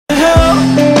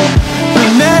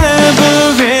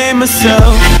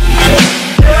myself.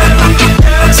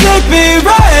 Take me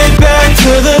right back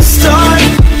to the start.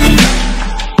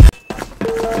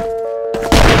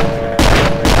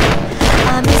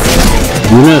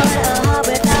 Yunus.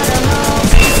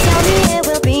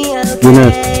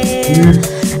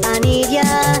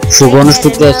 Şu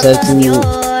konuştukları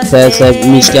sen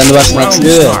hiç kendi başına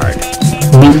açılıyor ya.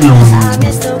 Bilmiyorum.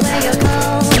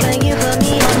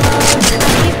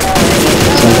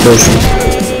 Sen koş.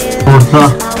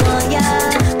 Orta.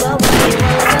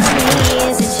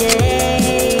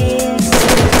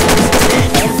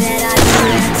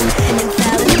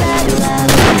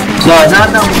 Ya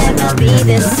nereden buldun?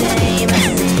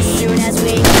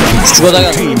 Küçük oda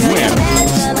gel.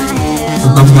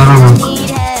 Adamlara bak.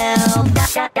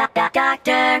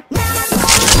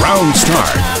 Round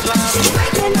start.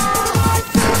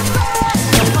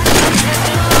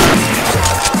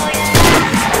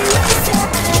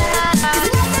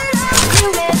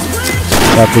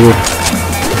 Yapıyor.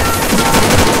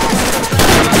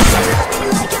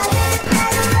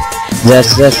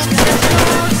 Yes.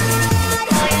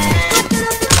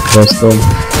 Dostum.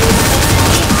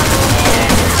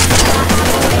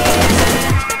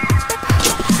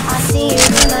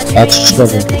 Aç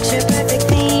çıkalım.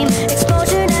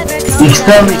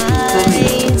 İşte mi?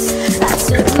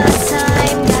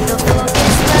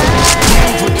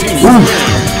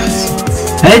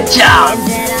 Headshot.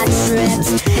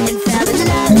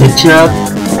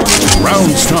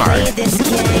 Round start.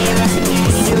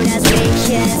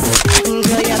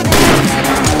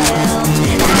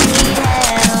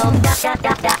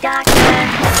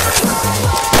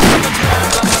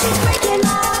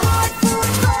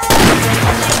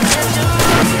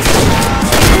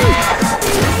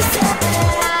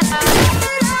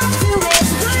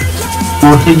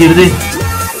 Orta girdi.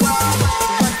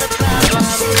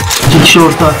 2 kişi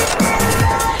orta.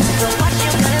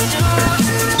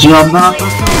 Cihan'dan atlasana. 2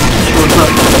 kişi orta.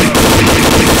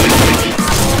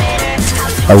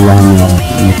 Allah'ım ya.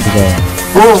 Mutlu da.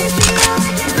 O.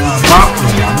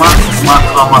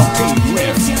 Mark.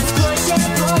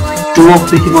 Şu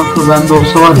Wolf'taki marka bende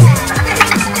olsa var ya.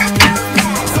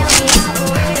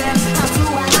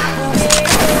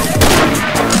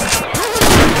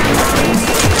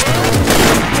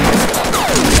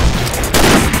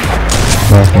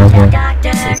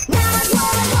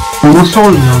 O nasıl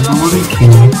oynuyor? Anlamadım ki.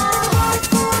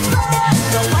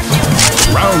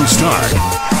 Round start.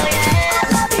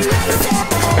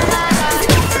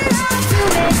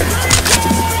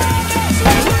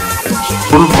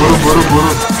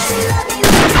 Vurun.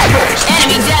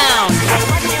 Enemy down.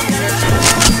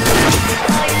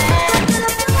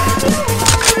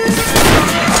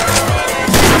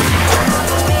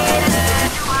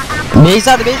 Bey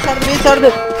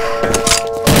sardı.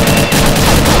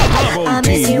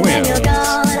 Double team wins.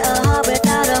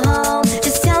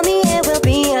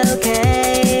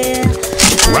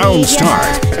 Round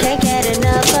start.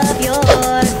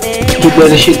 Tut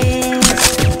böyle şey.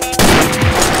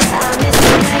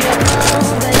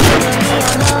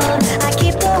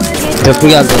 Köprü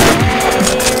geldi.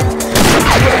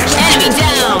 Enemy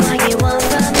down.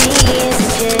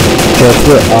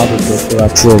 Köprü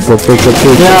açıyor. Köprü. Ya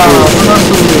bu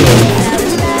nasıl oluyor?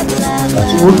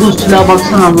 Vurduğu silaha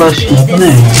baksana Allah aşkına. Bu ne?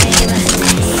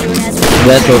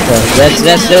 Res orta.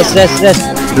 Res.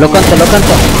 Lokanta.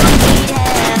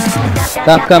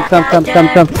 Kam.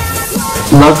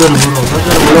 Lager vur.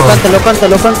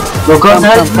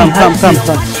 Lokanta.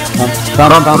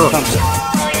 Kam.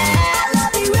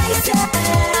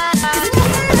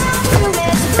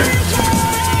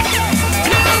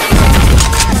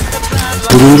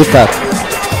 Birinci kat.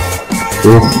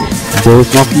 Zeus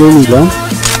nasıl oynuyor lan?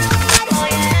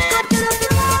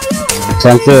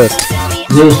 Sensör.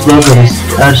 Zeus Lager'ız.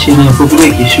 Her şeyini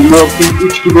yapabiliyor ki. Şimdi bakayım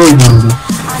 3 gibi oynuyordu.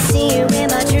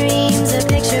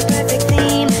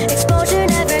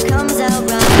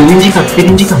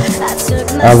 Birinci kat.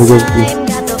 Abi gözüküyor.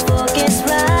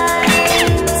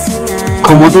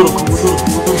 Komodor.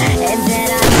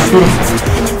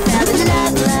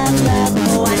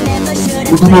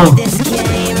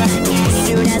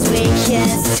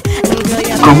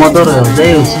 Komodoro,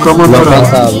 Zeus, Komodoro.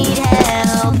 Lokanta abi.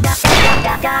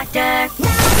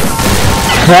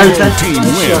 Her Team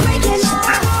wins.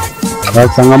 Bak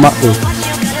sana bakıyor.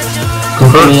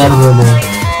 kafanı yer böyle.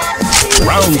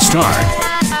 Round start.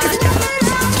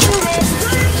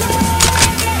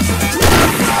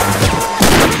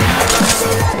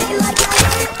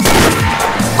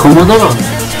 Komodoro.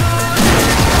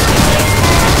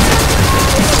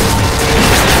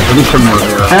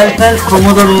 Her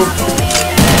Komodoro.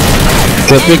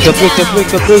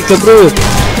 Köprü.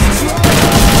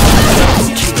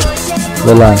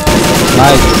 The line.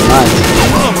 Nice.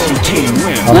 Bravo team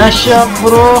wins. Nice shot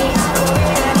bro.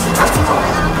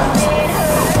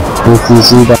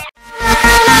 This is